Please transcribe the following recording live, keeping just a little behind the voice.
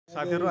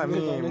साथीहरु हामी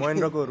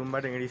महेन्द्रको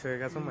रुमबाट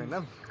हिँडिसकेका छौं हैन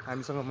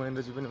हामीसँग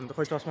महेन्द्रजी पनि हुनुहुन्छ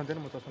खै चस्मा दिएर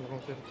म चस्मा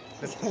लगाउँछु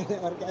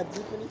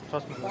अर्काजी पनि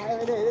चस्मा पाए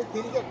भने हेरे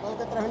फेरि के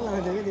कलकत्ता पनि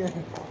लगाउँछ के त्यो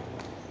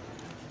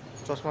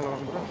चस्मा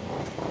लगाउनु पर्यो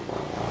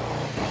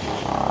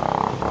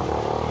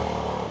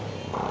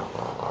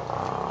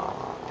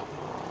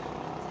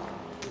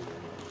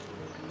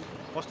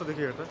कस्तो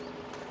देखियो हेर त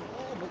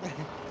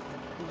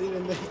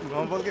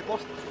नबल के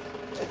कस्तो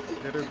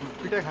हेर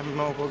पिटाइ खानु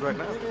नपाउँछ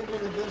हैन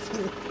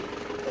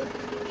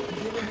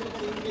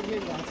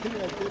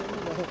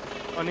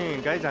अनि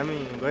गाइज हामी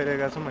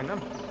गइरहेका छौं हैन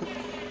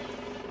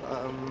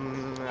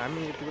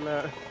हामी यति बेला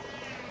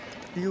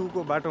टियुको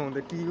बाटो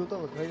हुँदै टियु त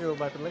हो यो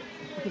बाटोलाई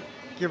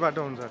के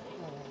बाटो हुन्छ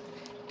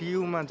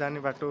टियुमा जाने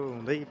बाटो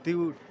हुँदै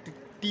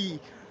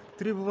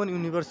त्रिभुवन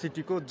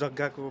युनिभर्सिटीको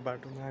जग्गाको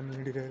बाटोमा हामी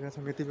हिँडिरहेका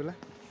छौं यति बेला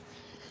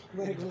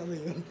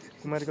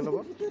कुमारीको लभ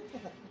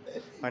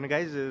अनि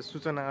गाइज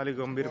सूचना अलिक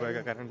गम्भीर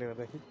भएका कारणले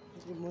गर्दाखेरि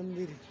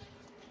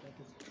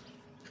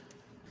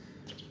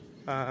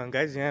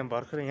गाइज यहाँ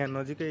भर्खर यहाँ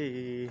नजिकै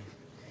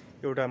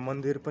एउटा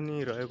मन्दिर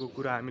पनि रहेको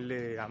कुरा हामीले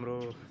हाम्रो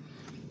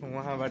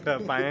उहाँबाट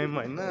पायौँ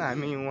हैन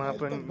हामी उहाँ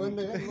पनि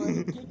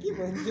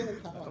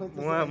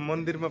उहाँ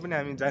मन्दिरमा पनि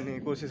हामी जाने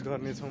कोसिस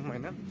गर्नेछौँ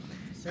हैन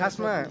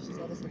खासमा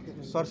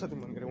सरस्वती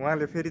मन्दिर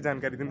उहाँले फेरि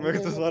जानकारी दिनुभएको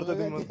छ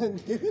सरस्वती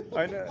मन्दिर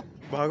हैन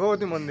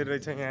भगवती मन्दिर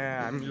रहेछ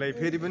यहाँ हामीलाई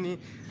फेरि पनि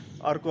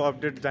अर्को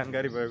अपडेट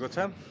जानकारी भएको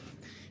छ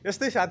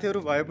यस्तै साथीहरू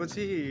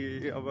भएपछि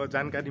अब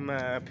जानकारीमा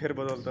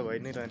फेरबदल त भइ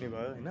नै रहने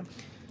भयो हैन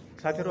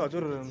साथीहरू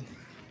हजुर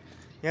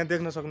यहाँ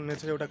देख्न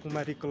सक्नुहुनेछ एउटा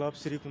कुमारी क्लब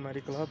श्री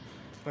कुमारी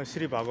क्लब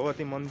श्री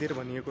भगवती मन्दिर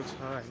भनिएको छ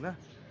हैन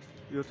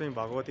यो चाहिँ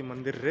भगवती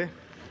मन्दिर रे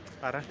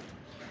पारा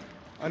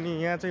अनि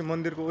यहाँ चाहिँ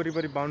मन्दिरको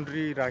वरिपरि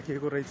बाउन्ड्री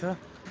राखिएको रहेछ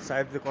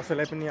सायद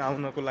कसैलाई पनि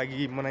आउनको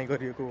लागि मनाइ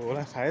गरिएको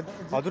होला सायद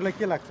हजुरलाई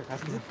के लाग्छ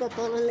खास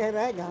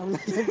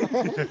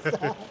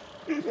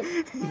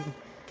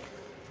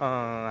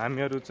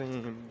हामीहरू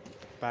चाहिँ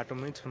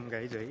बाटोमै छौँ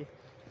गाइज है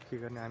के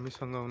गर्ने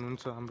हामीसँग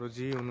हुनुहुन्छ हाम्रो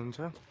जी हुनुहुन्छ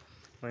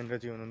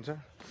महेन्द्रजी हुनुहुन्छ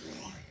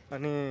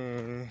अनि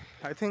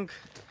आई थिङ्क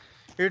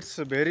इट्स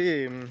भेरी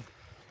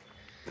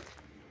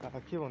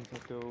के भन्छ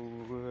त्यो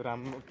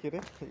राम्रो के अरे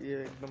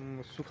एकदम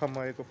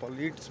सुखमयको पल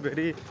इट्स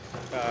भेरी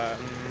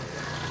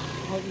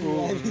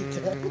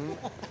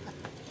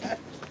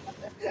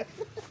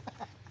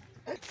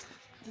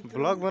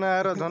ब्लग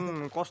बनाएर झन्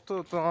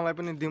कस्तो तँलाई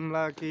पनि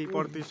दिउँला केही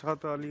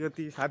प्रतिशत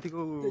अलिकति साथीको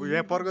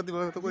यहाँ प्रगति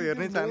भएको त कोही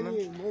हेर्नै चाहन्न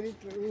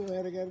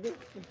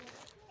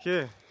के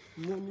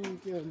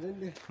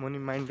मनी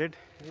माइन्डेड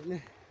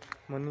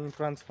मनी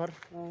ट्रान्सफर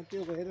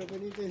त्यो भएर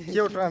पनि के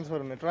हो ट्रान्सफर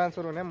हुने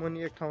ट्रान्सफर हुने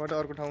मनी एक ठाउँबाट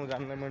अर्को ठाउँमा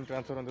जानलाई मनी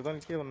ट्रान्सफर हुन्छ तैँले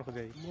के भन्नु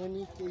खोजे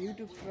मनी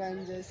युट्युब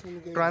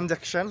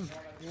ट्रान्ज्याक्सन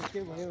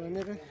त्यो भयो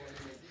भनेर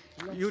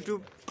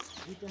युट्युब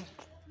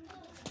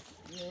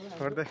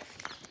गर्दै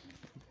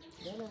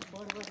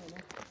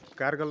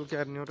कार्गल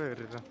क्यार्ने हो र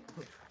हेरेर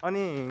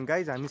अनि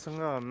गाइज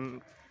हामीसँग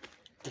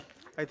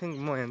आई थिङ्क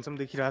म ह्यान्डसम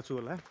देखिरहेको छु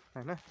होला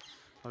होइन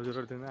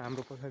हजुरहरू देख्दा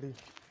हाम्रो पछाडि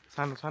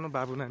सानो सानो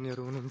बाबु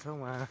नानीहरू हुनुहुन्छ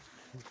उहाँ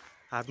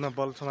हातमा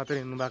बल समातेर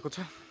हिँड्नु भएको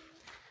छ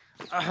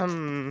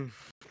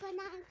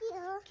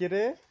के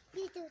रे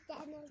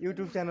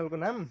युट्युब च्यानलको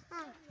नाम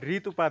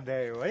रित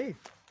उपाध्याय हो है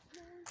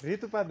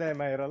रित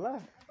उपाध्यायमा हेर ल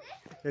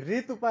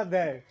रित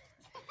उपाध्याय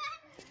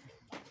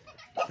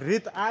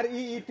रित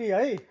आरइईटी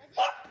है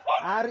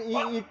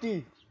आरइईटी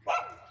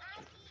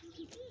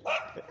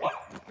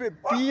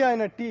पी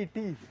होइन टी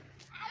टी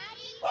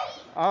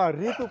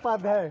रित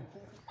उपाध्याय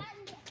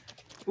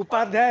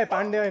उपाध्याय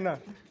पाण्डे होइन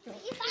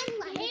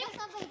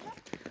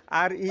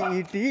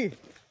आरइईटी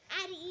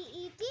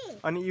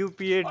अनि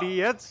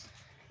युपिएडिएच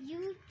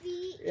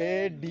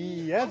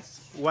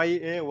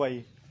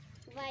वाइएवाई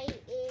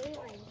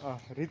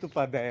रित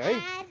उपाध्याय है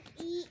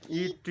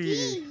इटी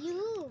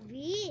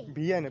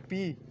भी होइन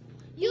पी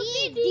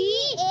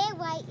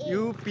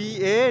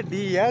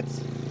युपिएडिएच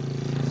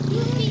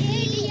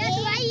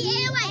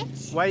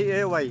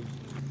वाइएवाई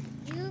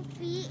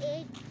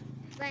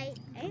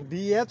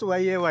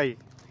डिएचवाइएवाई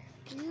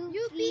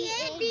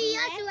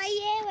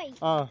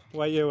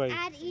वाइएवाई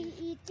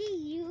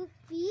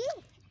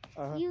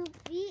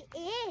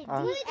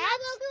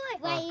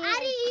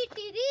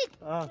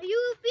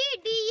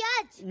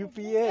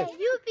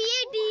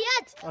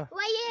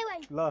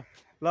ल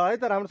ल है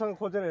त राम्रोसँग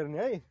खोजेर हेर्ने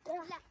है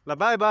ल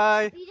बाई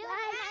बाई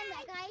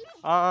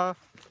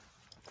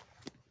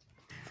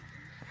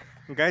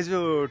गाइज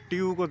यो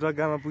टियुको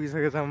जग्गामा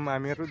पुगिसकेका छौँ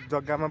हामीहरू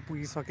जग्गामा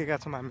पुगिसकेका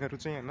छौँ हामीहरू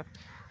चाहिँ होइन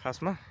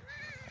खासमा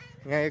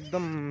यहाँ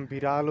एकदम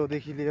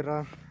भिरालोदेखि लिएर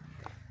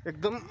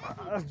एकदम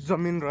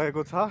जमिन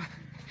रहेको छ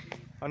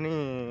अनि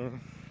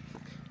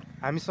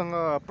हामीसँग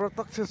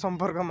प्रत्यक्ष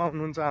सम्पर्कमा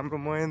हुनुहुन्छ हाम्रो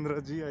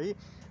महेन्द्रजी है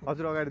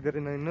हजुर अगाडि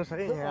धेरै नहिँड्नुहोस्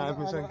है यहाँ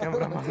हामीसँग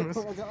क्यामेरामा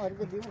आउनुहोस्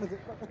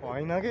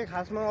होइन कि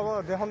खासमा अब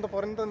देखाउनु त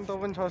पऱ्यो नि त नि तँ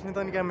पनि छस् नि त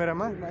नि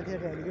क्यामेरामा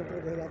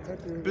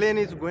प्लेन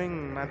इज गोइङ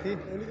माथि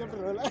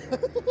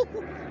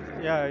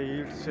या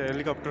it's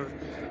helicopter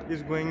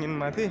is going in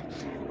माथि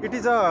इट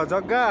इज अ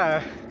जग्गा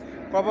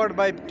कभर्ड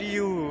बाई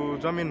टियु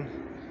जमिन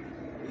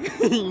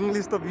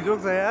इंग्लिश तो बिजोक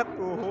छ यार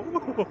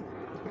ओहो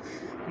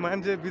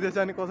मान्छे विदेश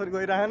जाने कसरी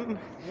गइरहन्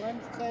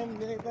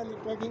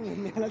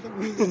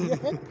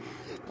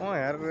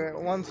यार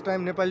वान्स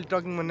टाइम नेपाली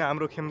टकिङ भन्ने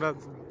हाम्रो खेमराज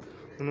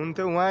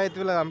हुनुहुन्थ्यो उहाँ यति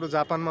बेला हाम्रो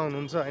जापानमा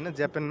हुनुहुन्छ होइन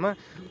जापानमा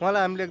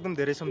उहाँलाई हामीले एकदम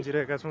धेरै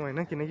सम्झिरहेका छौँ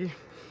होइन किनकि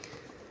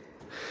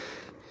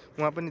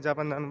उहाँ पनि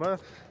जापान जानुभयो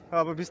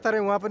अब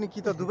बिस्तारै उहाँ पनि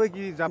कि त दुबई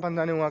कि जापान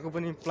जाने उहाँको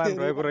पनि प्लान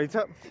रहेको रहेछ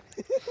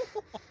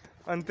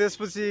अनि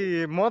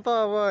त्यसपछि म त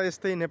अब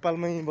यस्तै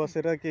नेपालमै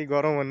बसेर केही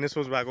गरौँ भन्ने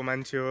सोच भएको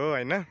मान्छे हो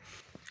होइन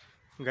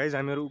गाइज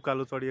हामीहरू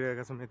उकालो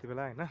चढिरहेका छौँ यति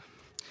बेला होइन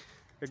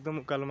एकदम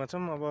उकालोमा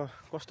छौँ अब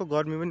कस्तो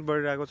गर्मी पनि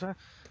बढिरहेको छ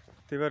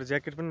त्यही भएर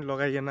ज्याकेट पनि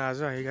लगाइएन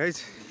आज है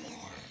गाइज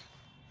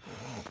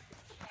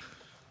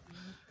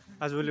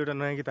आजभोलि एउटा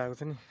नयाँ गीत आएको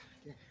छ नि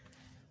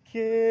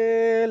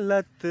के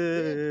लत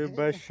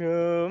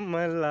बसो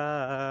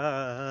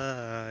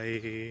मलाई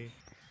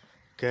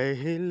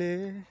कहिले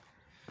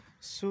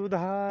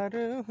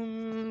सुधार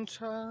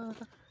हुन्छ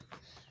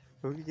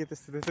हो कि के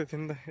त्यस्तो त्यस्तो थियो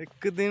नि त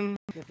एक दिन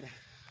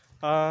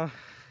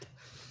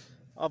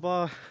अब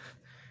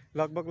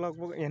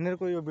लगभग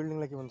यहाँनिरको यो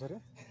बिल्डिङलाई के भन्छ अरे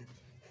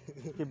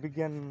के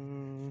विज्ञान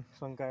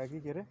सङ्काय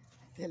कि के अरे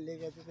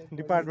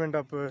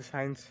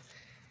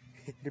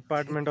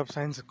डिपार्टमेन्ट अफ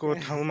साइन्सको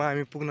ठाउँमा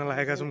हामी पुग्न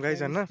लागेका छौँ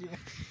गाइज होइन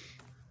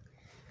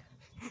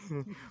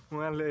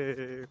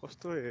उहाँले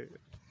कस्तो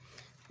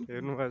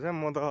हेर्नुभएछ म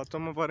त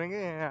अचम्म परेँ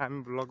कि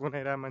हामी भ्लग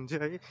बनाइरहेको मान्छे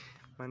है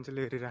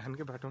मान्छेले हेरिरहन्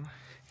कि बाटोमा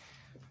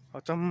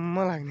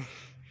अचम्म लाग्ने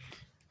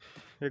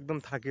एकदम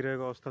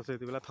थाकिरहेको अवस्था छ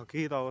यति बेला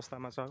थकित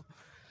अवस्थामा छ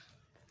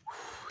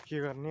के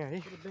गर्ने है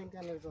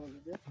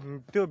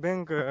त्यो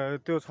ब्याङ्क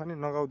त्यो छ नि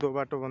नगाउँदो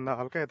बाटोभन्दा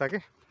हल्का यता के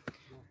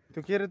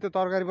त्यो के अरे त्यो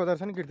तरकारी बजार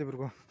छ नि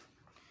किर्तिपुरको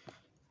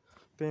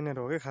त्यहीँनिर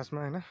हो कि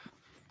खासमा होइन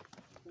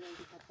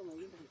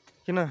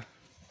किन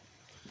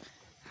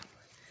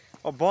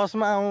अब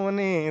बसमा आउँ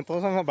भने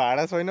तँसँग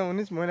भाडा छैन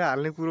भनिस् मैले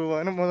हाल्ने कुरो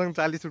भएन मसँग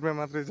 40 रुपियाँ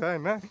मात्रै छ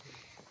होइन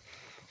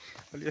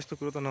अलि यस्तो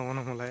कुरो त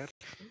नभनौँ होला यार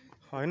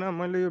होइन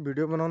मैले यो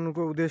भिडियो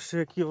बनाउनुको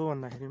उद्देश्य के हो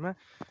भन्दाखेरिमा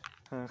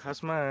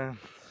खासमा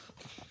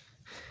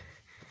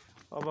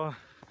अब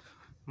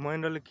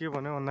महेन्द्रले के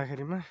भन्यो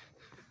भन्दाखेरिमा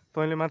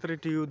तैँले मात्रै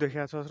टियु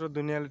देखाएको छस् र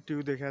दुनियाँले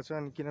टियु देखाएको छ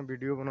अनि किन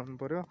भिडियो बनाउनु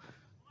पर्यो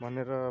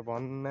भनेर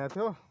भन्ने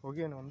थियो हो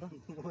कि होइन भन्दा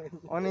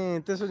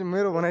अनि त्यसपछि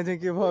मेरो भनाइ चाहिँ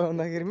के भयो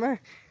भन्दाखेरिमा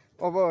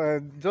अब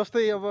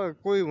जस्तै अब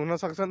कोही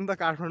हुनसक्छ नि त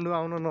काठमाडौँ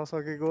आउन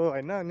नसकेको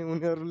होइन अनि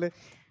उनीहरूले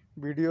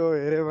भिडियो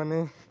हेऱ्यो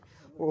भने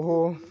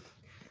ओहो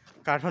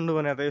काठमाडौँ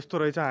भने त यस्तो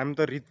रहेछ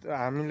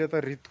हामीले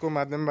त रितको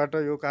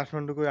माध्यमबाट यो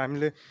काठमाडौँको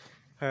हामीले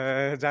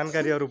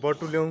जानकारीहरू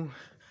बटुल्यौँ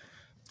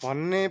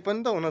भन्ने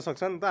पनि त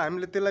हुनसक्छ नि त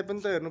हामीले त्यसलाई पनि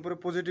त हेर्नु पऱ्यो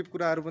पोजिटिभ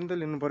कुराहरू पनि त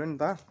लिनु पऱ्यो नि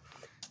त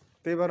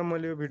त्यही भएर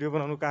मैले यो भिडियो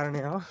बनाउनु कारण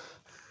हो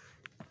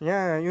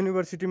यहाँ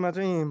युनिभर्सिटीमा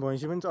चाहिँ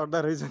भैँसी पनि चढ्दा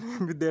रहेछ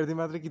विद्यार्थी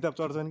मात्रै किताब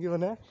चढ्छन् कि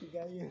भने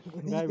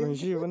गाई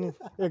भैँसी पनि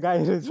ए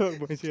गाई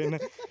रहेछ भैँसी होइन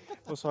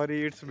ओ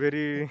sorry it's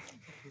very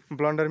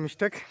blunder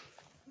mistake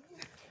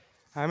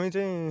हामी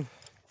चाहिँ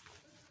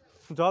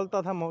जल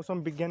तथा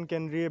मौसम विज्ञान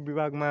केन्द्रीय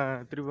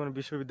विभागमा त्रिभुवन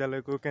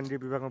विश्वविद्यालयको केन्द्रीय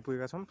विभागमा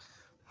पुगेका छौँ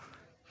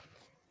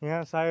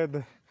यहाँ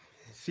सायद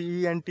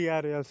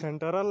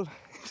CENTRL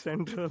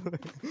central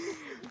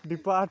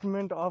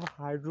department of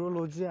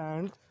hydrology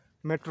and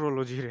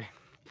metrology रे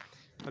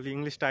अलि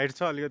इङ्ग्लिस टाइट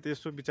छ अलिकति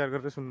यसो विचार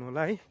गरेर सुन्नु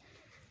होला है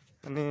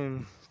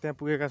अनि त्यहाँ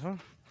पुगेका छौँ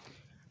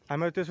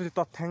हामीहरू त्यसपछि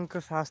तथ्याङ्क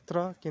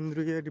शास्त्र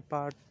केन्द्रीय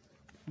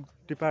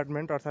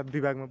डिपार्टमेन्ट अर्थात्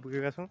विभागमा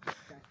पुगेका छौँ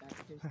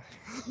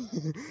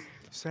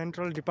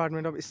सेन्ट्रल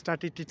डिपार्टमेन्ट अफ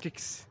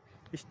स्ट्याटिस्टिक्स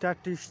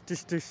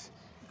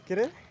के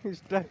अरे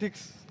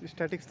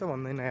स्ट्याटिक्स त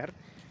भन्दैन यार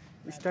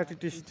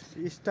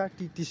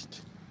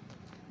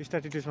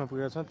स्ट्याटिस्टिक्समा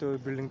पुगेका छौँ त्यो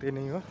बिल्डिङ त्यही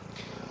नै हो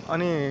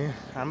अनि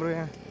हाम्रो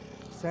यहाँ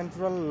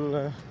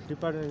सेन्ट्रल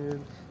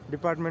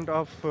डिपार्टमेन्ट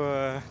अफ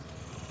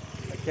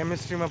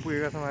केमिस्ट्रीमा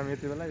पुगेका छौँ हामी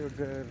यति बेला यो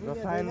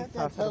रसायन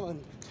शास्त्र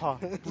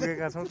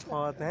पुगेका छौँ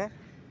त्यहाँ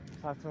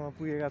शास्त्रमा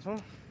पुगेका छौँ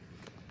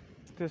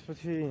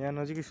त्यसपछि यहाँ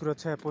नजिकै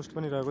सुरक्षा पोस्ट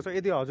पनि रहेको छ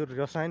यदि हजुर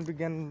रसायन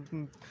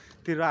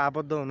विज्ञानतिर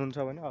आबद्ध हुनुहुन्छ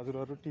भने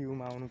हजुरहरू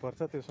टियुमा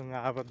आउनुपर्छ त्योसँग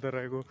आबद्ध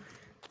रहेको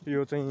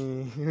यो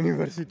चाहिँ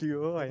युनिभर्सिटी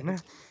हो होइन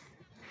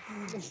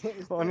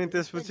अनि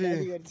त्यसपछि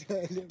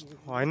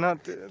होइन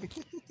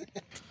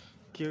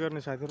के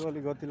गर्ने साथीहरू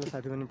अलिक गतिलो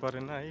साथी पनि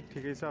परेन है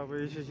ठिकै छ अब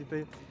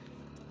यसैसितै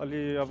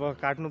अलि अब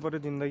काट्नु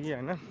पऱ्यो जिन्दगी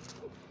होइन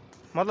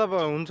मतलब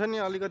हुन्छ नि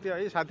अलिकति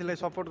है साथीलाई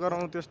सपोर्ट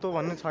गराउँ त्यस्तो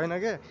भन्ने छैन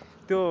के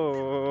त्यो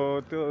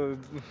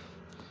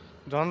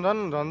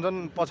झन्झन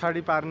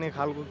पछाडि पार्ने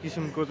खालको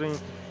किसिमको चाहिँ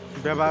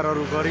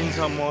व्यवहारहरू गरिन्छ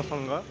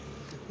मसँग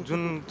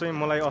जुन चाहिँ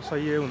मलाई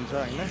असह्य हुन्छ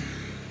होइन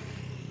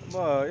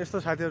अब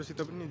यस्तो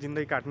साथीहरूसित पनि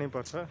जिन्दगी काट्नै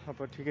पर्छ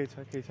अब ठिकै छ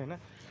केही छैन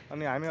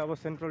अनि हामी अब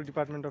सेन्ट्रल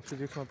डिपार्टमेन्ट अफ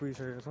फिजिक्समा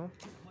पुगिसकेका छौँ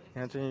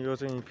यहाँ चाहिँ यो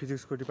चाहिँ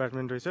फिजिक्सको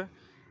डिपार्टमेन्ट रहेछ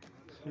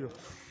यो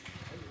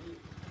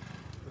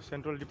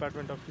सेन्ट्रल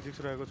डिपार्टमेन्ट अफ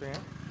फिजिक्स रहेको छ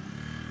यहाँ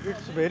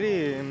इट्स भेरी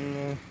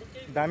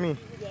दामी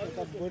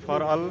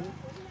फर अल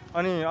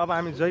अनि अब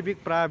हामी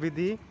जैविक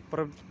प्रविधि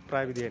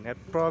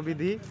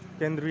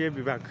केन्द्रीय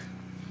विभाग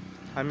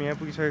हामी यहाँ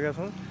पुगिसकेका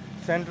छौँ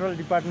सेन्ट्रल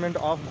डिपार्टमेन्ट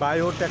अफ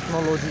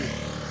बायोटेक्नोलोजी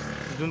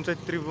जुन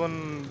चाहिँ त्रिभुवन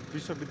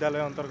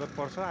विश्वविद्यालय अन्तर्गत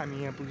पर्छ हामी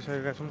यहाँ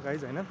पुगिसकेका छौँ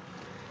गाइज होइन।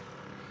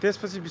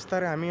 त्यसपछि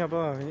बिस्तारै हामी अब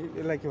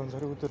यसलाई के भन्छ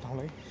अरे त्यो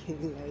ठाउँलाई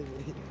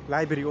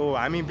लाइब्रेरी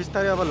हामी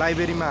बिस्तारै अब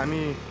लाइब्रेरीमा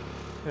हामी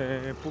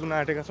पुग्न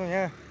आँटेका छौँ।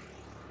 यहाँ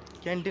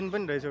क्यान्टिन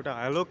पनि रहेछ एउटा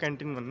हेलो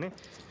क्यान्टिन भन्ने,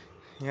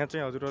 यहाँ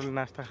चाहिँ हजुरहरूले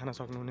नास्ता खान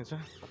सक्नुहुनेछ।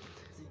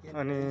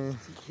 अनि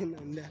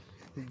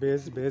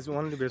भेज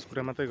ओन्ली भेज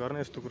कुरा मात्रै गर्न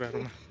यस्तो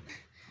कुराहरूमा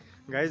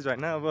गाइज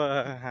होइन। अब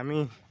हामी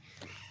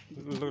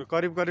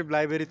करिब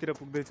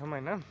लाइब्रेरीतिर पुग्दैछौँ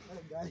होइन।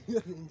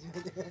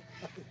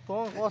 तँ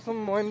कसम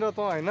महेन्द्र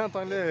तँ होइन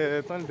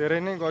तैँले धेरै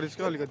नै गरिस्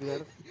क्या अलिकति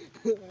यार,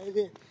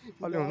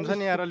 अलि हुन्छ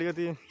नि यार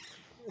अलिकति।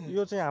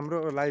 यो चाहिँ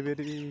हाम्रो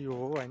लाइब्रेरी हो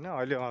होइन।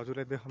 अहिले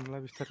हजुरलाई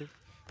देखाउनुलाई बिस्तारै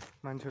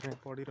मान्छेहरू यहाँ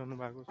पढिरहनु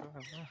भएको छ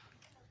होइन।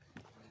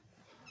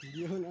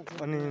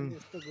 अनि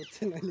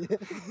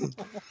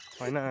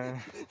होइन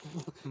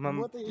म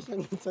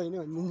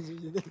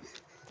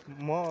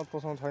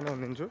तँसँग छैन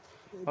भनिदिन्छु,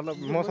 मतलब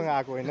मसँग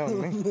आएको होइन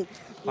भन्ने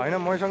होइन,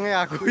 मैसँगै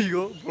आएको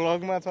यो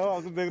भ्लगमा छ,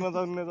 हजुर देख्न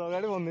सक्नुहुनेछ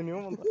अगाडि भनिदिनु हो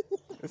म त।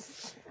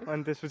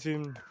 अनि त्यसपछि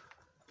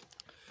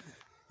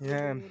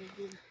यहाँ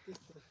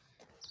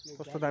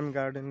कस्तो दामी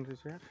गार्डन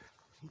रहेछ यार।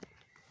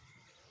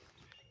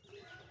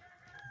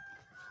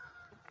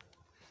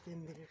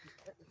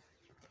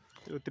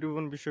 यो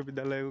त्रिभुवन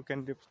विश्वविद्यालयको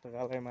केन्द्रीय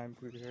पुस्तकालयमा हामी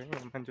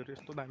पुगिसक्यौँ। मान्छेहरू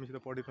यस्तो दामीसित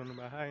पढिरहनु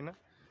भएको होइन,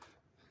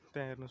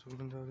 त्यहाँ हेर्न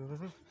सक्नुहुन्छ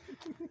हजुरहरू।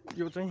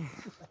 यो चाहिँ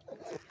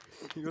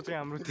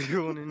हाम्रो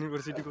त्रिभुवन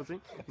युनिभर्सिटीको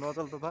चाहिँ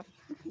नचल तथा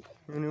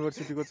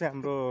युनिभर्सिटीको चाहिँ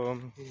हाम्रो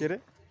के अरे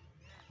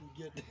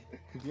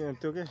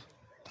त्यो के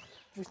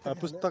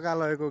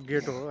पुस्तकालयको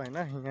गेट हो होइन।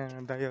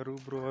 यहाँ दाइहरू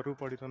ब्रोहरू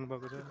पढिरहनु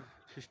भएको छ,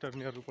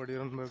 सिस्टरनीहरू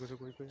पढिरहनु भएको छ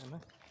कोही होइन।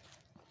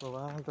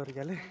 वाह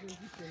तरिकाले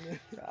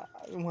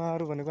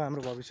उहाँहरू भनेको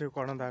हाम्रो भविष्यको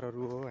कर्णधारहरू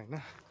हो होइन,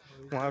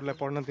 उहाँहरूलाई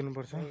पढ्न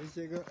दिनुपर्छ।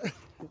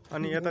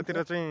 अनि यतातिर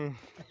चाहिँ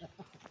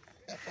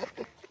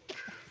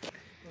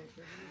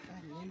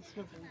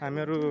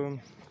हामीहरू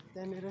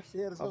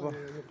अब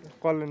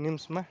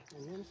निम्समा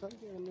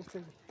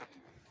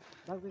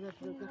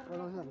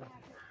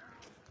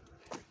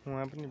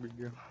उहाँ पनि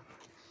भिडियो।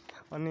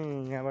 अनि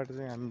यहाँबाट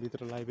चाहिँ हामी भित्र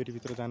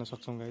लाइब्रेरीभित्र जान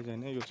सक्छौँ गाइज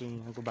होइन। यो चाहिँ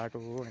यहाँको बाटो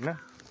हो होइन।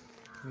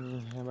 अनि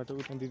यहाँबाट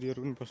उता दिदीहरू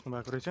पनि बस्नु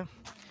भएको रहेछ,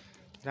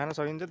 जान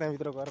सकिन्छ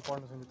त्यहाँभित्र गएर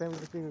पढ्न सकिन्छ।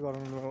 त्यहाँभित्र के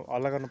गर्नु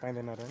हल्ला गर्नु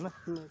पाइँदैन अरे होइन,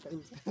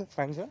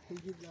 पाइन्छ।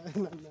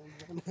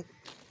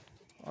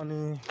 अनि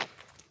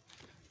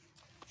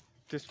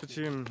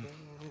त्यसपछि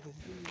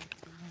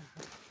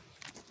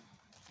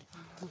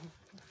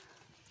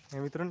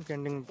यहाँभित्र पनि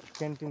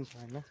क्यान्टिन छ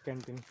होइन।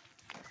 क्यान्टिन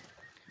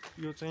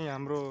यो चाहिँ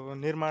हाम्रो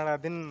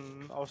निर्माणाधीन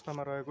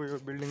अवस्थामा रहेको यो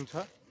बिल्डिङ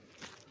छ।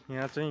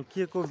 यहाँ चाहिँ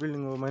के को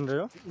बिल्डिङ हो महेन्द्र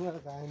यो?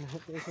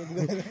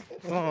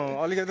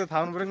 अलिकति थाहा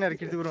हुनु पऱ्यो नि यार,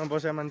 किर्तिपुरमा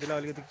बसेको मान्छेलाई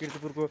अलिकति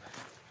किर्तिपुरको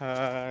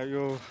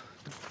यो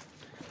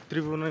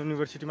त्रिभुवन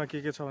युनिभर्सिटीमा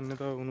के छ भन्ने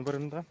त हुनु पऱ्यो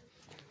नि त।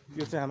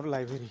 यो चाहिँ हाम्रो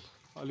लाइब्रेरी,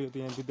 अलिकति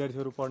यहाँ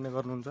विद्यार्थीहरू पढ्ने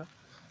गर्नुहुन्छ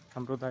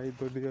हाम्रो दाइ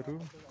दिदीहरू।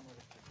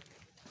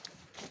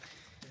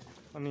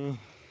 अनि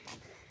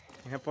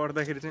यहाँ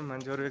पढ्दाखेरि चाहिँ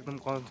मान्छेहरू एकदम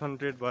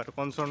कन्सन्ट्रेट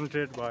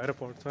भएर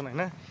पढ्छन्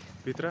होइन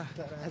भित्र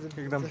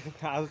एकदम।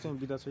 आज चाहिँ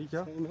बिदा छ कि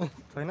क्या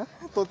छैन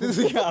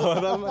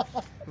आवाजमा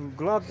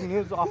गलत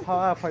न्युज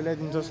अफवाह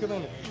फैलाइदिन्छस् कि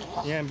तैँले।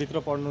 यहाँ भित्र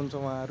पढ्नुहुन्छ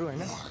उहाँहरू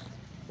होइन,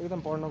 एकदम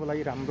पढ्नको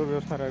लागि राम्रो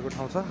व्यवस्था रहेको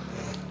ठाउँ छ।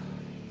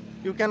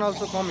 You can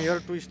also come here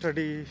to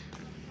study.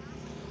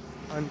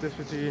 अनि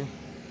त्यसपछि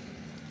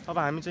अब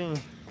हामी चाहिँ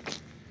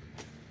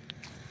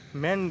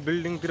मेन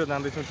बिल्डिङतिर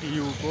जाँदैछौँ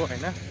टियुको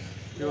होइन।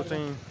 यो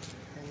चाहिँ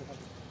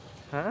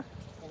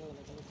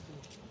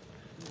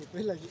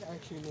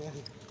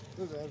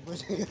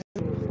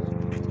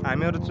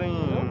हामीहरू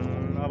चाहिँ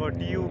अब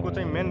टियुको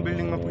चाहिँ मेन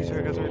बिल्डिङमा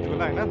पुगिसकेका छौँ यति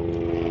बेला होइन।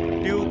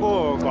 टियुको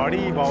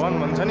घडी भवन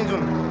भन्छ नि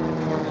जुन,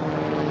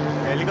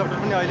 हेलिकप्टर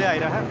पनि अहिले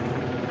आइरह।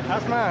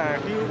 खासमा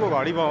टियुको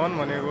घडी भवन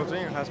भनेको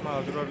चाहिँ खासमा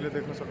हजुरहरूले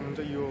देख्न सक्नुहुन्छ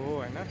यो हो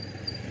होइन।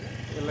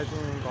 यसलाई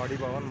चाहिँ घडी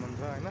भवन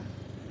भन्छ होइन,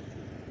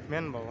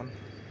 मेन भवन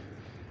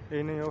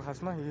यही नै हो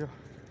खासमा। यो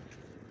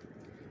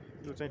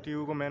चाहिँ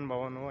टियुको मेन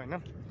भवन हो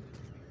होइन।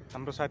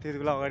 हाम्रो साथी यति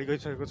बेला अगाडि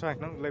गइसकेको छ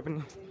होइन, उसलाई पनि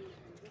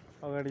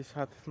अगाडि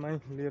साथमै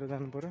लिएर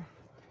जानु पऱ्यो।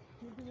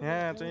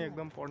 यहाँ चाहिँ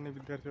एकदम पढ्ने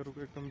विद्यार्थीहरूको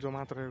एकदम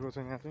जमात रहेको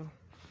छ। यहाँ चाहिँ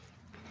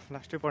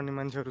लास्टै पढ्ने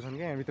मान्छेहरू छन्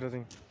क्या यहाँभित्र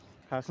चाहिँ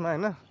खासमा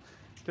होइन।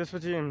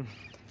 त्यसपछि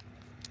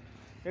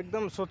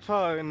एकदम स्वच्छ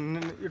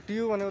यो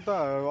टियु भनेको त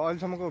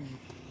अहिलेसम्मको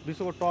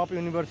विश्वको टप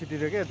युनिभर्सिटी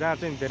रे के, जहाँ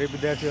चाहिँ धेरै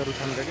विद्यार्थीहरू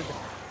छन् रे कि।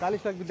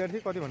 40 लाख विद्यार्थी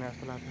कति भने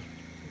जस्तो लाग्छ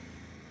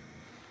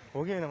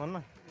हो कि होइन भन्न।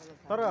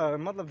 तर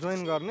मतलब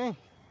जोइन गर्ने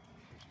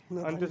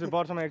अनि त्यसपछि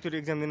वर्षमा एकचोटि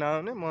एक्जाम दिन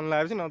आउने, मन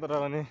लागेपछि नत्र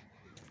भने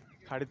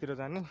खाडीतिर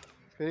जाने,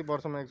 फेरि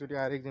वर्षमा एकचोटि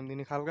आएर एक्जाम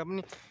दिने खालका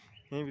पनि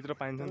यहीँभित्र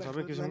पाइन्छन्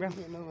सबै किसिमका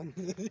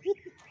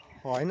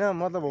होइन।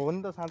 मतलब हो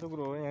नि त, साँचो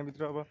कुरो हो।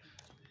 यहाँभित्र अब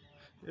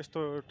यस्तो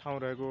ठाउँ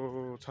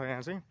रहेको छ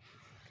यहाँ चाहिँ।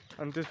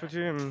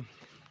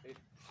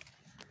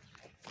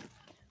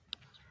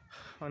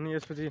 अनि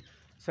यसपछि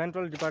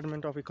सेन्ट्रल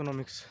डिपार्टमेन्ट अफ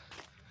इकोनोमिक्स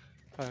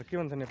के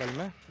भन्छ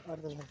नेपालीमा,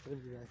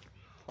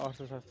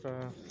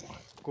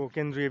 अर्थशास्त्रको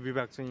केन्द्रीय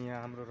विभाग चाहिँ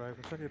यहाँ हाम्रो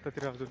रहेको छ।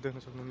 यतातिर हजुर देख्न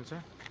सक्नुहुनेछ।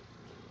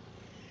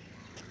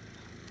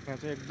 यहाँ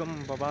चाहिँ एकदम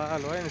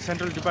बबाल हो होइन।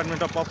 Central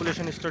department of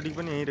population study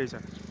पनि यहीँ रहेछ,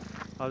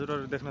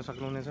 हजुरहरू देख्न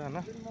सक्नुहुनेछ होइन।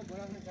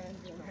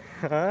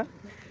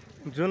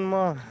 जुन म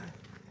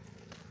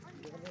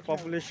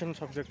पपुलेसन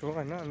सब्जेक्ट हो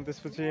होइन। अनि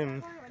त्यसपछि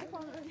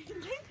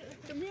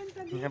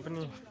यहाँ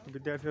पनि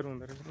विद्यार्थीहरू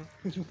हुँदो रहेछ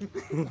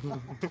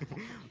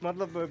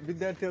मतलब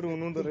विद्यार्थीहरू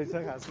हुनुहुँदो रहेछ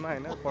खासमा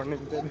होइन, पढ्ने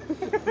विद्यार्थी।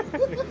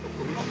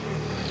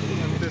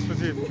 अनि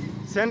त्यसपछि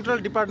central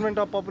department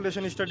of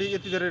population study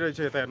यति धेरै रहेछ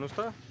यता हेर्नुहोस्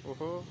त।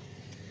 ओहो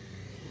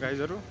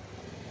गाइजहरू,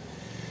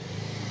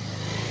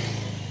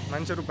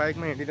 मान्छेहरू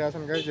बाइकमा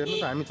हिँडिरहेछन् गाइज हेर्नु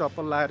त। हामी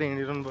चप्पल लाएर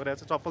हिँडिरहनु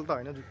परिरहेछ, चप्पल त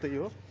होइन जुत्तै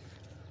हो,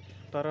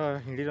 तर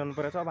हिँडिरहनु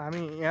परिरहेछ। अब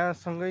हामी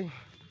यहाँसँगै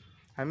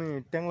हामी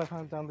ट्याङ्ला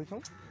फाँट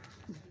जाँदैछौँ।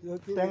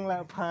 ट्याङ्ला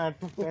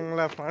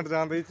फाँट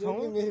जाँदैछौँ,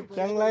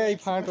 ट्याङ्लै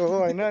फाँट हो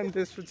होइन। अनि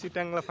त्यसपछि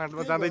ट्याङ्ला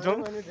फाँटमा जाँदैछौँ।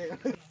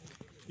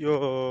 यो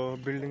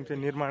बिल्डिङ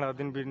चाहिँ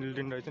निर्माणाधीन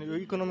बिल्डिङ रहेछ नि। यो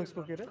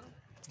इकोनोमिक्सको के अरे,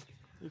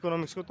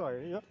 इकोनोमिक्सको त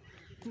है यो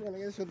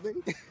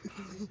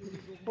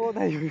हो त,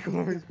 यो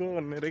इकोनोमिक्सको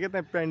भनेर क्या।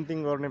 त्यहाँ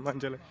पेन्टिङ गर्ने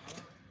मान्छेलाई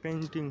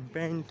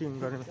पेन्टिङ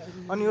गर्ने।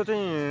 अनि यो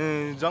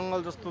चाहिँ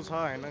जङ्गल जस्तो छ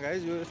होइन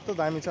गाइज, यो यस्तो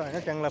दामी छ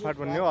होइन ट्याङ्ला फाँट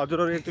भन्ने हो।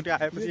 हजुरहरू एकचोटि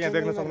आएपछि यहाँ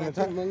देख्न सक्नुहुन्छ।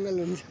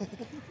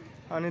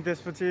 अनि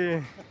त्यसपछि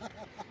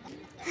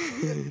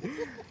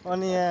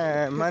अनि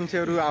यहाँ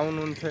मान्छेहरू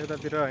आउनुहुन्छ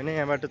यतातिर होइन।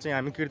 यहाँबाट चाहिँ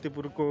हामी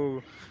किर्तिपुरको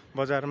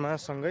बजारमा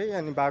सँगै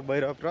अनि बाघ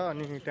भैरव र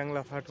अनि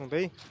ट्याङ्ला फाँट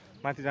हुँदै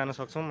माथि जान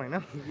सक्छौँ होइन।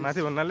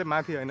 माथि भन्नाले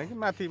माथि होइन कि,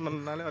 माथि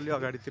भन्नाले अलि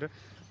अगाडितिर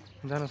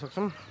जान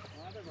सक्छौँ।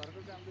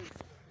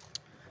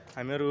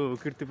 हामीहरू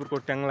किर्तिपुरको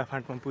ट्याङ्ला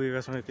फाँटमा पुगेका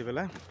छौँ यति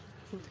बेला।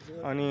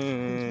 अनि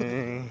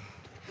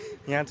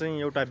यहाँ चाहिँ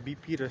एउटा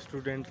बिपी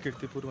रेस्टुरेन्ट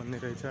किर्तिपुर भन्ने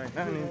रहेछ होइन।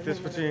 अनि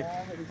त्यसपछि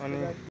अनि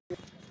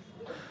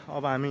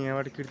अब हामी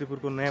यहाँबाट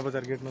किर्तिपुरको नयाँ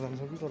बजार गेटमा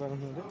जान्छौँ कि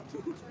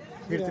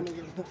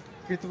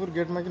किर्तिपुर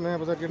गेटमा कि नयाँ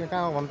बजार गेटमा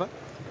कहाँ हो भन्छ।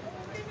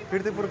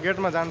 किर्तिपुर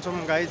गेटमा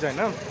जान्छौँ गाइज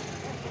होइन।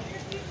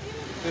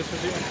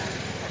 त्यसपछि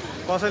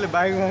कसैले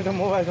बाइकमा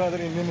मोबाइल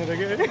समातेर हिँड्दैन रहेछ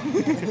कि,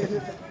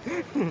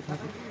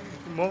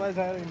 मोबाइल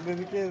समातेर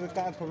हिँड्दैन के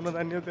कहाँ ठोक्न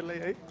जाने हो त्यसलाई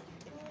है।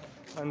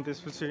 अनि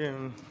त्यसपछि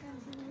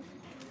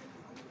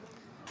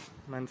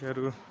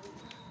मान्छेहरू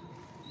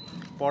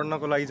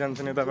पढ्नको लागि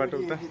जान्छन् यताबाट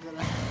उता।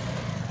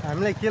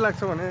 हामीलाई के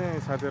लाग्छ भने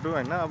साथीहरू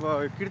होइन,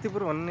 अब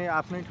किर्तिपुर भन्ने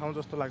आफ्नै ठाउँ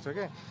जस्तो लाग्छ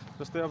क्या।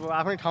 जस्तै अब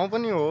आफ्नै ठाउँ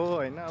पनि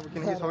हो होइन, अब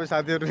किनकि सबै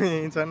साथीहरू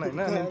यहीँ छन् होइन।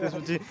 अनि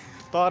त्यसपछि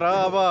तर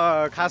अब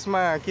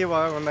खासमा के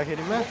भयो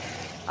भन्दाखेरिमा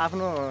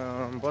आफ्नो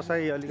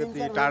बसाइ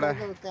अलिकति टाढा।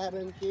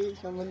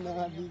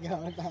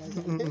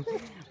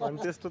 अनि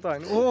त्यस्तो त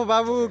होइन। ओ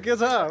बाबु के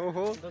छ?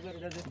 ओहो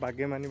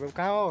भाग्यमानी बाबु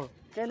कहाँ हो?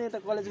 त्यहाँ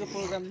यता कलेजको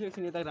प्रोग्राम थियो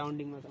एकछिन यता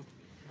राउन्डिङमा त।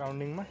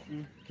 राउन्डिङमा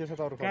के छ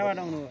त अरू? कहाँबाट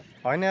आउनु भयो?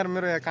 होइन यार,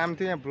 मेरो यहाँ काम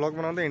थियो, यहाँ भ्लग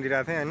बनाउँदै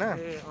हिँडिरहेको थिएँ होइन।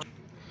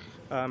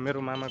 मेरो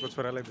मामाको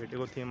छोरालाई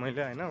भेटेको थिएँ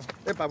मैले होइन।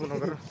 ए बाबु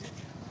नगर,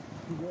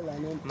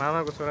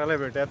 मामाको छोरालाई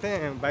भेटेको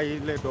थिएँ,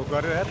 बाइले ढोक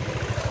गरेर यार।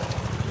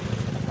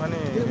 अनि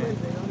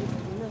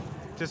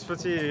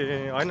त्यसपछि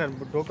होइन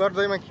ढोक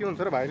गर्दैमा के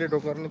हुन्छ र, भाइले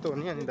ढोक गर्ने त हो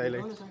नि। अनि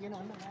दाइलाई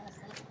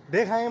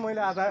देखाएँ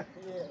मैले आधा।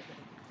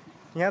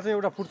 यहाँ चाहिँ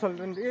एउटा फुटसल,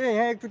 ए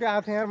यहाँ एकचोटि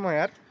आएको थिएँ यार म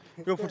यार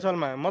यो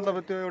फुटसलमा।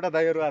 मतलब त्यो एउटा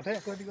दाइहरू आएको थिएँ,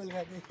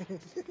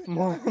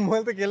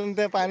 मैले त खेल्नु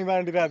त्यहाँ पानी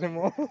बाँडिरहेको थिएँ म।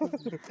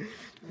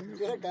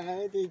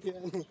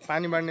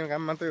 पानी बाँड्ने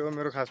काम मात्रै हो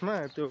मेरो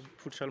खासमा, त्यो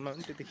फुटसलमा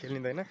पनि त्यति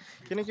खेलिँदैन।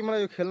 किनकि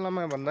मलाई यो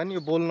खेल्नमा भन्दा नि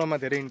यो बोल्नमा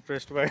धेरै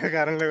इन्ट्रेस्ट भएको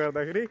कारणले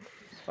गर्दाखेरि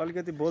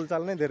अलिकति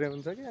बोलचाल नै धेरै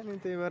हुन्छ कि।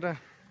 अनि त्यही भएर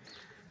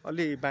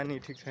अलि बानी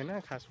ठिक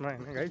छैन खासमा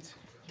होइन गाइज।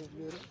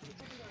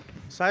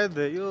 सायद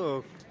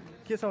यो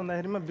के छ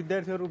भन्दाखेरिमा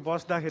विद्यार्थीहरू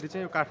बस्दाखेरि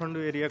चाहिँ यो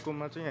काठमाडौँ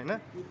एरियाकोमा चाहिँ होइन,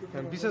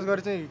 विशेष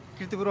गरी चाहिँ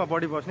किर्तिपुरमा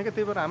बढी बस्ने क्या।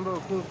 त्यही भएर हाम्रो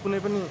कुनै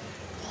पनि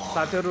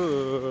साथीहरू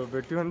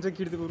भेट्यो भने चाहिँ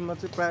किर्तिपुरमा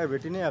चाहिँ प्रायः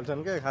भेटि नै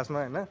हाल्छन् क्या खासमा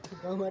होइन।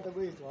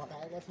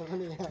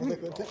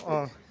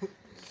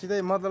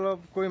 सिधै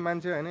मतलब कोही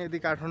मान्छे होइन यदि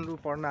काठमाडौँ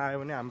पढ्न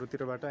आयो भने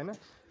हाम्रोतिरबाट होइन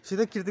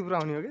सिधै किर्तिपुर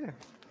आउने हो क्या,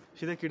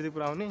 सिधै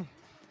किर्तिपुर आउने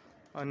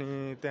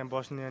अनि त्यहाँ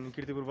बस्ने, अनि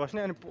किर्तिपुर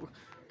बस्ने। अनि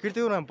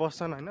किर्तिपुरमा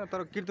बस्छन् होइन,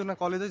 तर किर्तिपुरमा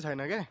कलेजै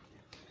छैन क्या।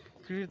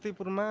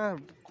 किर्तिपुरमा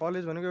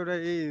कलेज भनेको एउटा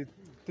यही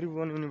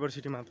त्रिभुवन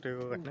युनिभर्सिटी मात्रै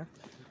हो होइन।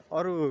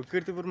 अरू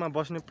किर्तिपुरमा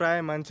बस्ने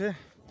प्रायः मान्छे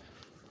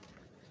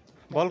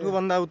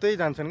बल्खुभन्दा उतै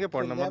जान्छन् क्या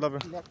पढ्न। मतलब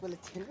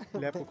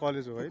ल्याबको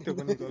कलेज हो है, त्यो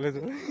पनि कलेज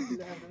हो।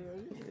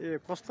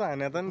 ए कस्तो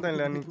हाने त नि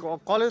तैँले। अनि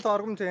कलेज त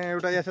अर्को पनि छ, यहाँ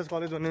एउटा एसएस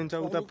कलेज भन्ने हुन्छ,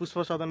 उता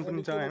पुष्प सदन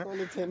पनि छ होइन।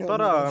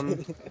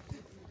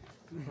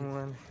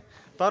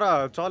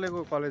 तर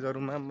चलेको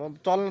कलेजहरूमा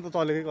चल्न त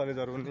चलेकै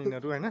कलेजहरू हुन्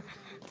यिनीहरू होइन।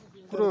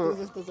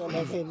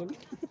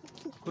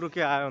 कुरो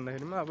के आयो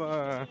भन्दाखेरिमा अब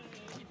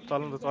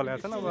चल्न त चलेका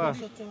छन्, अब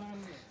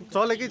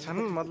चलेकै छन्।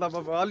 मतलब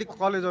अब अलिक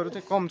कलेजहरू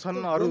चाहिँ कम छन्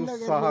अरू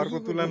सहरको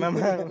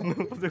तुलनामा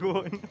बुझेको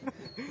होइन।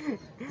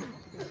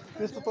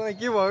 त्यस्तो त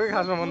के भयो कि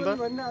खासमा भन्दा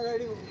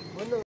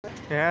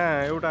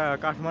यहाँ एउटा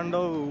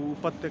काठमाडौँ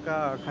उपत्यका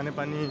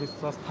खानेपानी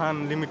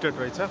संस्थान लिमिटेड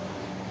रहेछ,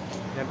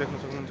 यहाँ देख्न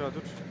सक्नुहुन्छ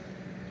हजुर।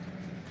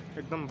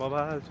 एकदम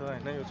बवाल छ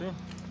होइन। यो चाहिँ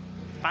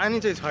पानी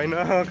चाहिँ छैन,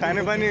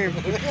 खानेपानी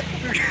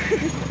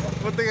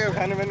उपत्यका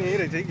खानेपानी यही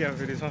रहेछ कि क्या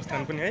फेरि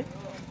संस्थान पनि है।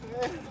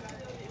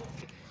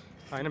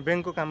 होइन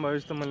ब्याङ्कको काम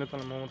भएपछि त मैले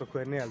तँलाई मोमो त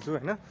खुवाइ नै हाल्छु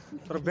होइन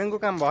तर ब्याङ्कको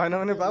काम भएन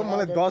भने बाबु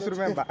मलाई 10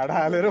 रुपियाँ भाडा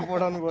हालेर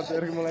पठाउनु पर्छ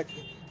अरे मलाई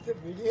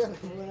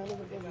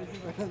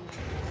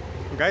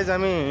गाइज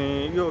हामी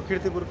यो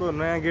किर्तिपुरको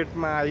नयाँ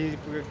गेटमा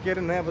के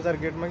अरे नयाँ बजार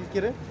गेटमा कि के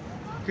अरे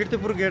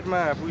किर्तिपुर गेटमा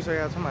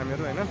पुगिसकेका छौँ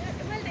हामीहरू होइन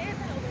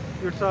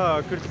it's a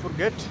Kirtipur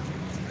get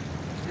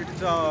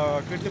it's a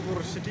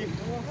Kirtipur city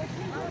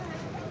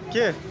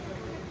के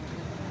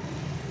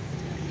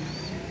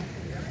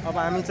अब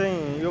हामी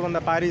चाहिँ योभन्दा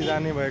पारी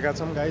जाने भएका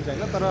छौँ गाइज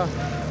होइन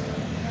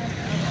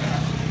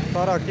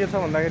तर के छ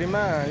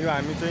भन्दाखेरिमा यो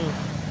हामी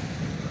चाहिँ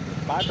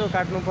बाटो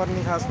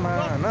काट्नुपर्ने खासमा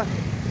होइन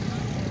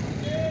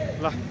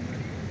ल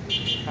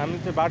हामी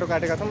चाहिँ बाटो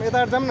काटेका छौँ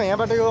यता जाऊँ न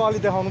यहाँबाट यो अलि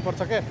देखाउनु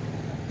पर्छ क्या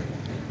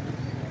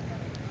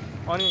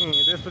अनि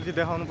त्यसपछि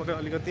देखाउनु पर्यो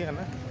अलिकति होइन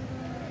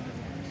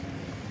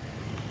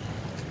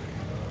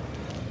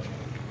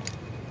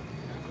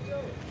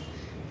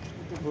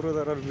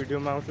बुढोदरहरू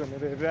भिडियोमा आउँछ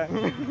भनेर हेरेर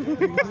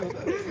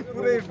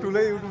पुरै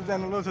ठुलै युट्युब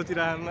च्यानल हो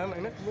सोचिरहनु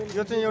होइन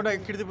यो चाहिँ एउटा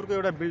किर्तिपुरको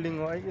एउटा बिल्डिङ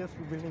हो है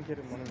यसको बिल्डिङ के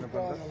अरे भन्नु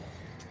पर्छ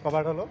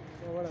कबाट हल हो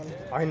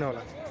होइन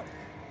होला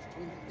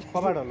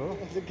कबाट हल हो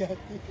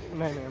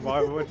नै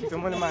भयो ठिक छ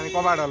मैले माने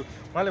कबाट हल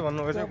उहाँले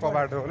भन्नुभएछ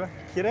कबाट हो होला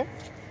के अरे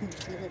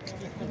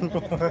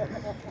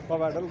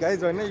कबाट हल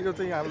गाइज होइन यो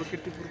चाहिँ हाम्रो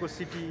किर्तिपुरको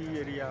सिटी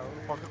एरिया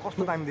हो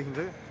कस्तो दामी देखिन्छ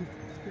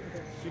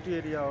क्या सिटी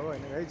एरिया हो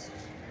होइन गाइज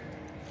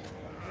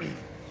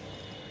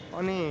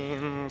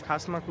अनि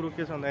खासमा कुरो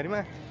के छ भन्दाखेरिमा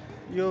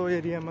यो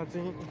एरियामा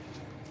चाहिँ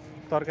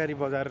तरकारी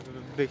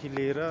बजारदेखि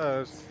लिएर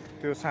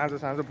त्यो साँझ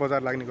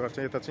बजार लाग्ने गर्छ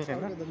यता चाहिँ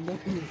होइन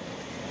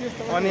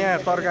अनि यहाँ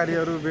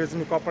तरकारीहरू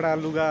बेच्ने कपडा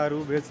लुगाहरू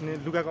बेच्ने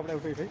लुगा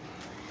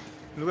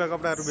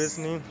कपडाहरू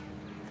बेच्ने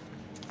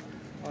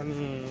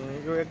अनि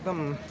यो एकदम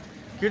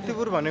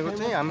किर्तिपुर भनेको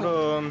चाहिँ हाम्रो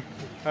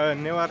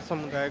नेवार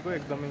समुदायको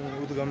एकदमै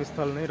उद्गम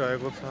स्थल नै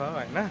रहेको छ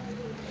होइन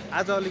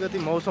आज अलिकति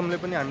मौसमले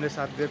पनि हामीले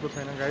साथ दिएको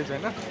छैन गाइज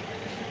होइन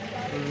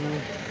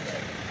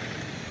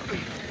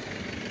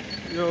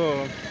यो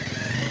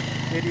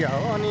एरिया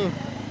हो अनि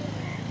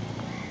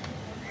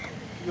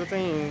यो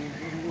चाहिँ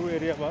ऊ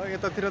एरिया भयो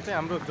यतातिर चाहिँ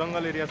हाम्रो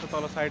जङ्गल एरिया छ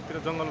तल साइडतिर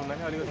जङ्गल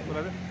हुँदैन अलिकति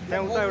कुरा चाहिँ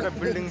त्यहाँ उता एउटा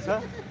बिल्डिङ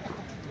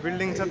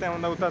छ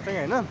त्यहाँभन्दा उता चाहिँ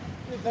होइन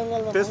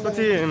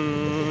त्यसपछि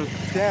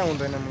त्यहाँ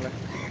हुँदैन मलाई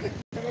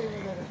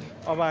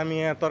अब हामी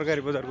यहाँ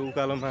तरकारी बजारको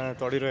उकालोमा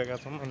चढिरहेका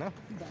छौँ होइन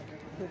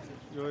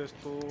यो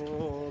यस्तो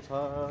छ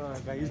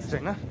गाइज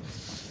होइन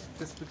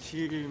त्यसपछि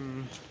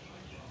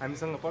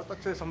हामीसँग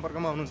प्रत्यक्ष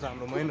सम्पर्कमा हुनुहुन्छ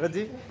हाम्रो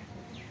महेन्द्रजी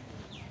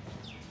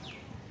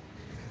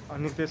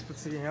अनि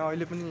त्यसपछि यहाँ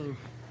अहिले पनि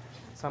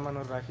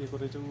सामानहरू राखिएको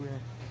रहेछ ऊ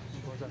यहाँ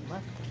बजारमा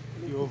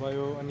यो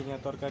भयो अनि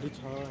यहाँ तरकारी छ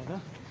होइन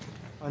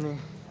अनि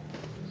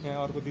यहाँ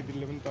अर्को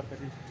दिदीले पनि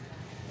तरकारी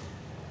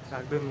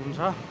राख्दै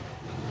हुनुहुन्छ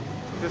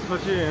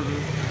त्यसपछि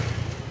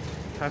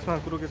खासमा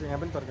कुरो के छ यहाँ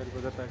पनि तरकारी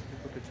बजार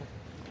राखिएको रहेछ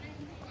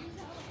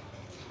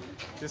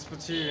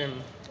त्यसपछि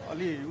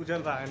अलि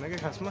उज्यालो आएन क्या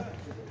खासमा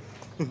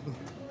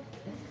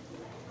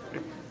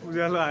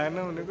उज्यालो आएन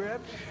भनेको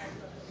यार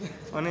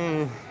अनि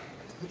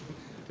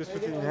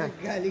त्यसपछि यहाँ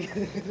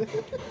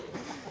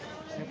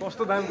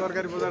कस्तो दामी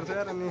तरकारी बजार छ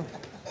यार अनि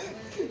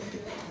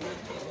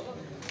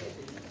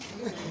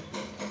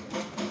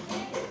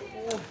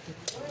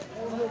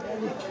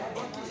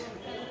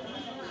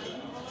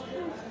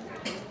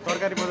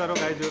तरकारी बजार हो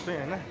गाइज यो चाहिँ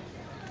होइन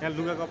यहाँ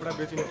लुगा कपडा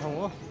बेचिने ठाउँ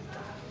हो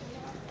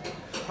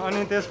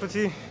अनि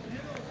त्यसपछि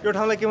यो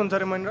ठाउँलाई के भन्छ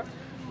अरे महेन्द्र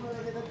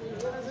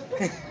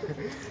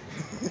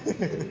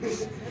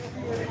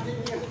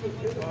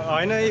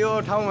होइन यो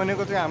ठाउँ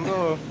भनेको चाहिँ हाम्रो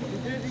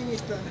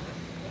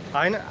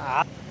होइन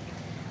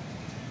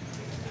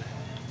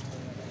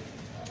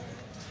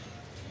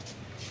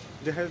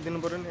देखाइदिनु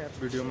पऱ्यो नि यार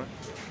भिडियोमा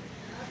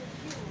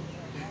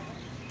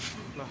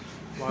ल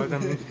भयो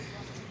जाने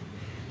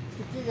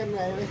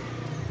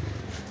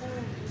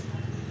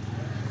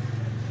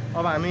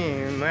अब हामी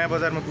नयाँ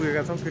बजारमा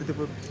पुगेका छौँ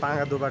किर्तिपुर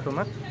पाँगादो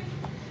बाटोमा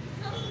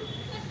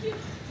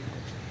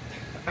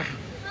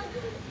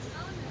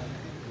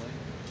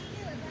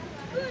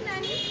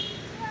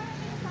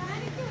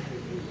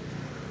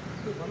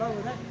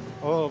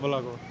हो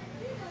ब्लग हो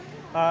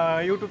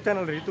युट्युब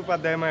च्यानल रित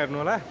उपाध्यायमा हेर्नु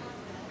होला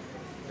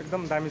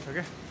एकदम दामी छ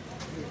क्या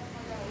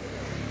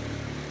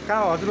कहाँ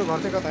हो हजुरको घर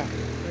चाहिँ कता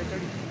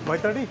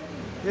भैतडी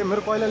ए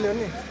मेरो पहिला ल्यायो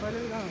नि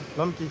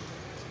लम्की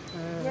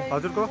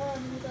हजुरको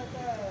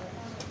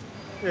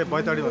ए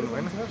भैतडी भन्नु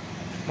भएन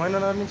महिना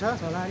नर्नी छ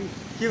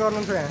के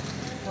गर्नुहुन्छ यहाँ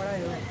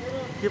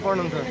के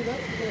पढ्नुहुन्छ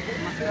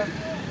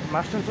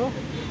मास्टर छौ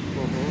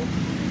ओहो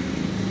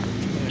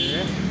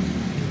ए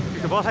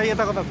ठिक छ बसाइ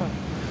यता कता छ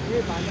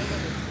ए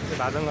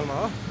भाजङ्गलमा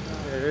हो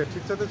ए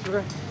ठिक छ त्यसो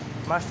भए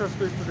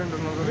मास्टर्सको स्टुडेन्ट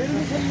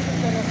हुनुहुन्छ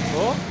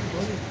हो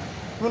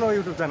कुन हो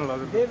युट्युब च्यानल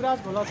हजुर देवराज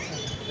भ्लग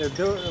ए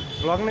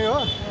भ्लग नै हो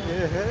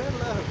ए हे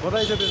ल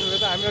बधाई छ त्यसो भए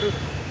त हामीहरू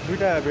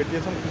दुईवटा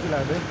भेटिएछौँ खुसी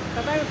लाग्दै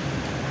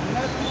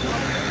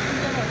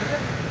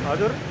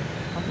हजुर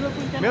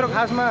मेरो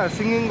खासमा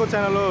सिङ्गिङको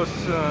च्यानल हो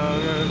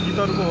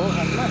गीतहरूको हो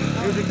खासमा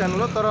म्युजिक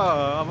च्यानल हो तर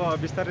अब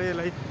बिस्तारै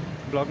यसलाई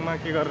भ्लगमा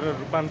के गरेर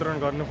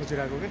रूपान्तरण गर्न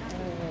खोजिरहेको कि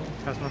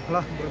खासमा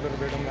ल ब्रदर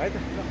भेटौँ है त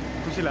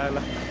खुसी लाग्यो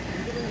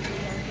ल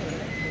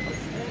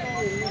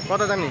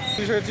कता जाने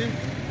पिसकेपछि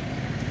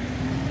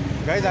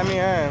गाइज हामी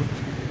यहाँ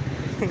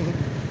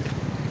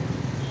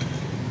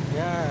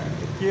यहाँ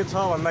के छ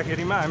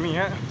भन्दाखेरिमा हामी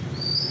यहाँ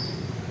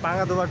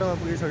पाँगादो बाटोमा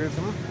पुगिसकेको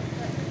छौँ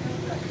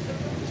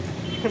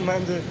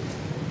मान्छे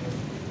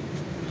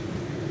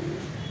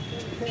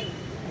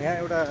यहाँ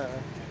एउटा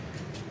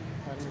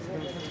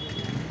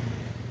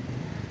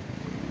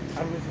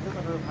फार्मेसी छ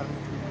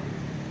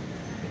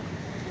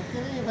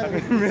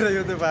मेरो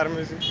यो त्यो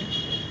फार्मेसी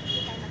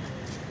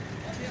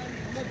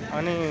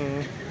अनि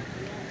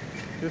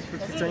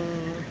त्यसपछि चाहिँ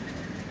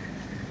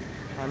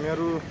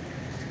हामीहरू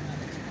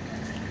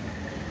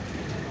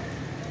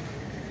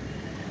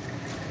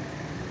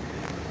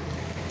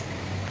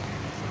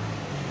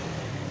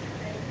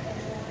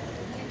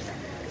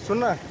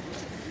सुन्न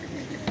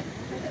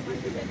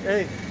ए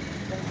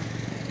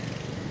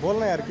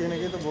बोल्न यार केही न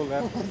केही त बोल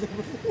यार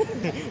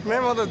नै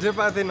म त जे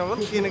पाएको थिएन बोल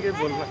केही न केही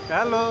बोल्न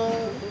हेलो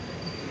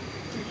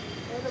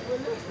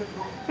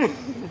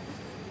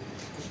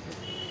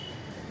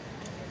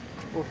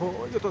ओहो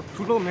यो त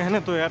ठुलो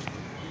मेहनत हो यार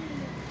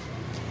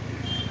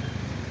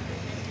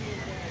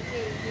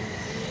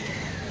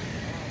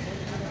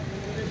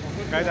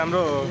गाइज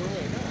हाम्रो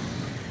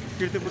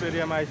किर्तिपुर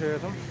एरियामा आइसकेका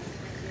छौँ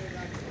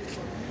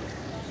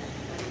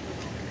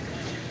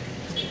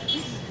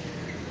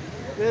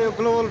ए यो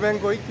ग्लोबल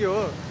ब्याङ्क हो के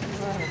हो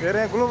हेर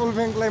यहाँ ग्लोबल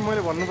ब्याङ्कलाई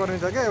मैले भन्नुपर्ने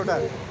छ क्या एउटा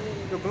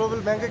यो ग्लोबल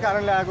ब्याङ्ककै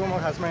कारणले आएको म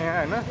खासमा यहाँ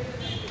होइन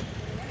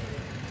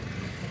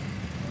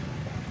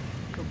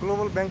यो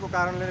ग्लोबल ब्याङ्कको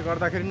कारणले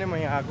गर्दाखेरि नै म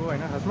यहाँ आएको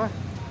होइन खासमा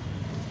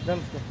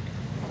जानुहोस्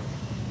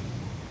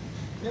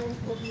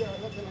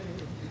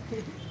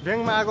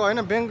ब्याङ्कमा आएको होइन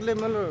ब्याङ्कले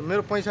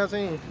मेरो पैसा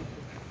चाहिँ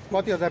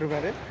कति हजार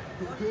रुपियाँ अरे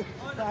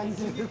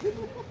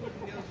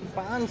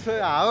 500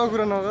 हावा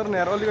कुरा नगर न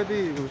यार अलिकति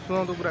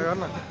सुनाउँदो कुरा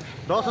गर्न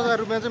 10,000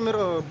 रुपियाँ चाहिँ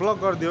मेरो ब्लक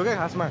गरिदियो क्या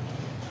खासमा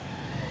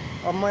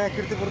अब म यहाँ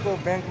किर्तिपुरको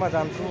ब्याङ्कमा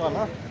जान्छु होइन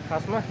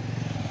खासमा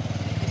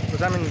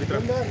जामिनभित्र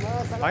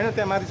होइन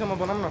त्यहाँ माथिसम्म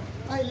बनाऊँ न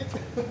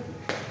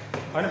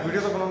होइन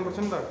भिडियो त बनाउनु पर्छ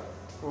नि त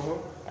ओहो